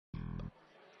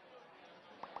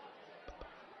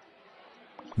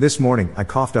This morning I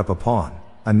coughed up a pawn,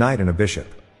 a knight and a bishop.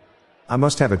 I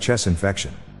must have a chest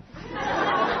infection.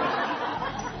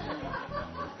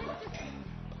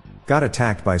 Got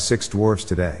attacked by 6 dwarves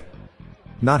today.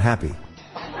 Not happy.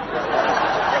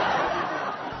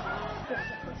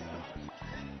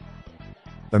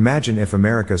 Imagine if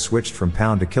America switched from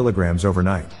pound to kilograms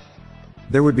overnight.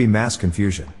 There would be mass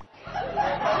confusion.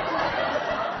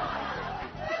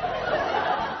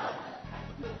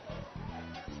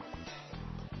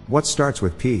 What starts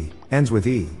with P, ends with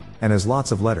E, and has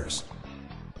lots of letters?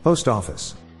 Post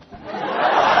office.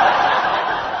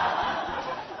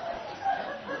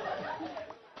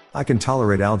 I can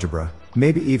tolerate algebra,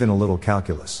 maybe even a little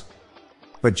calculus.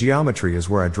 But geometry is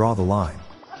where I draw the line.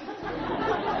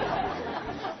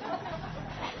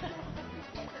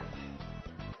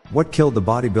 What killed the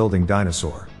bodybuilding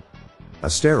dinosaur? A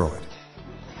steroid.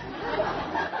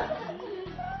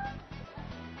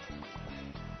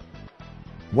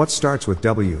 What starts with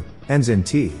W, ends in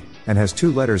T, and has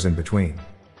 2 letters in between?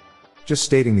 Just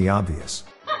stating the obvious.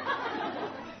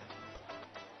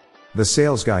 The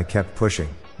sales guy kept pushing,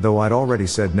 though I'd already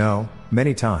said no,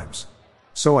 many times.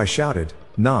 So I shouted,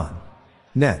 "Non.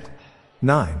 Net.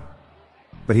 9.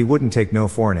 But he wouldn't take no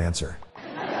for an answer.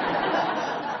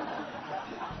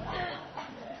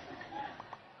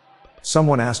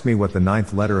 Someone asked me what the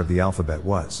 9th letter of the alphabet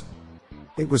was.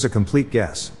 It was a complete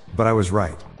guess, but I was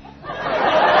right.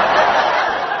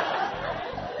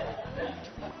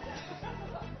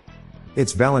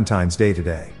 It's Valentine's Day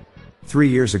today. 3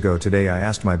 years ago today I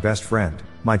asked my best friend,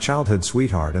 my childhood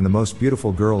sweetheart and the most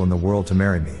beautiful girl in the world to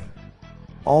marry me.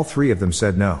 All 3 of them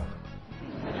said no.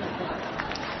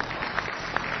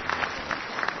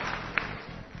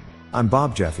 I'm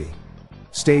Bob Jeffy.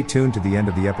 Stay tuned to the end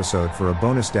of the episode for a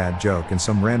bonus dad joke and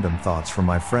some random thoughts from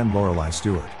my friend Lorelei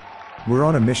Stewart. We're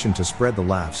on a mission to spread the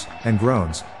laughs and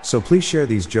groans, so please share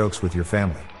these jokes with your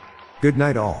family. Good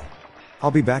night all. I'll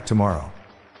be back tomorrow.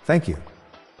 Thank you.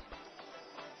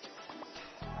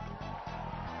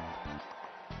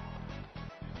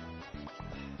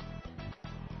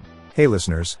 Hey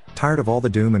listeners, tired of all the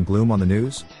doom and gloom on the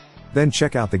news? Then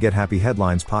check out the Get Happy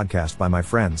Headlines podcast by my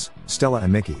friends, Stella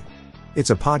and Mickey. It's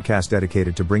a podcast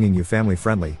dedicated to bringing you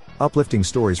family-friendly, uplifting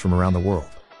stories from around the world.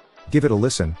 Give it a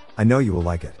listen, I know you will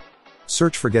like it.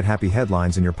 Search for Get Happy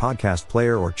Headlines in your podcast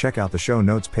player or check out the show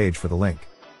notes page for the link.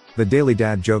 The Daily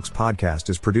Dad Jokes podcast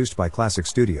is produced by Classic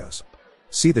Studios.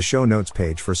 See the show notes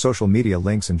page for social media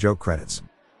links and joke credits.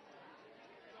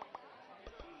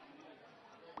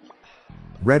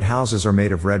 Red houses are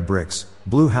made of red bricks,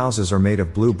 blue houses are made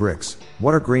of blue bricks.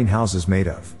 What are green houses made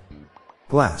of?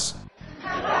 Glass.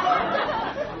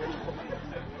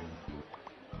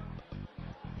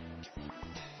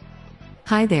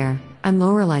 Hi there, I'm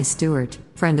Lorelei Stewart,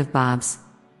 friend of Bob's.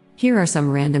 Here are some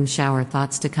random shower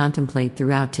thoughts to contemplate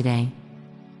throughout today.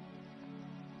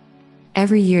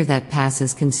 Every year that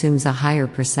passes consumes a higher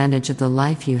percentage of the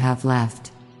life you have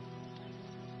left.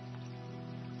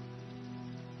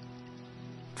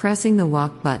 Pressing the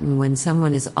walk button when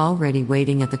someone is already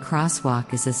waiting at the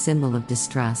crosswalk is a symbol of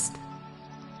distrust.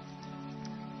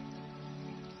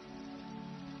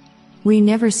 We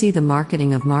never see the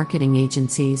marketing of marketing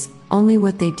agencies, only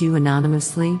what they do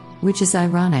anonymously, which is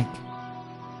ironic.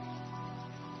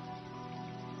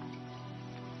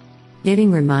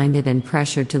 Getting reminded and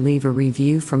pressured to leave a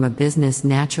review from a business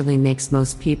naturally makes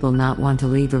most people not want to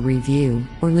leave a review,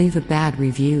 or leave a bad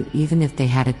review even if they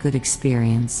had a good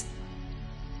experience.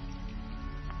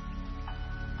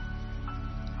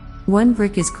 One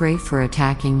brick is great for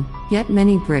attacking, yet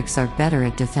many bricks are better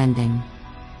at defending.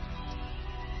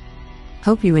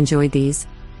 Hope you enjoyed these.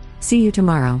 See you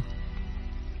tomorrow.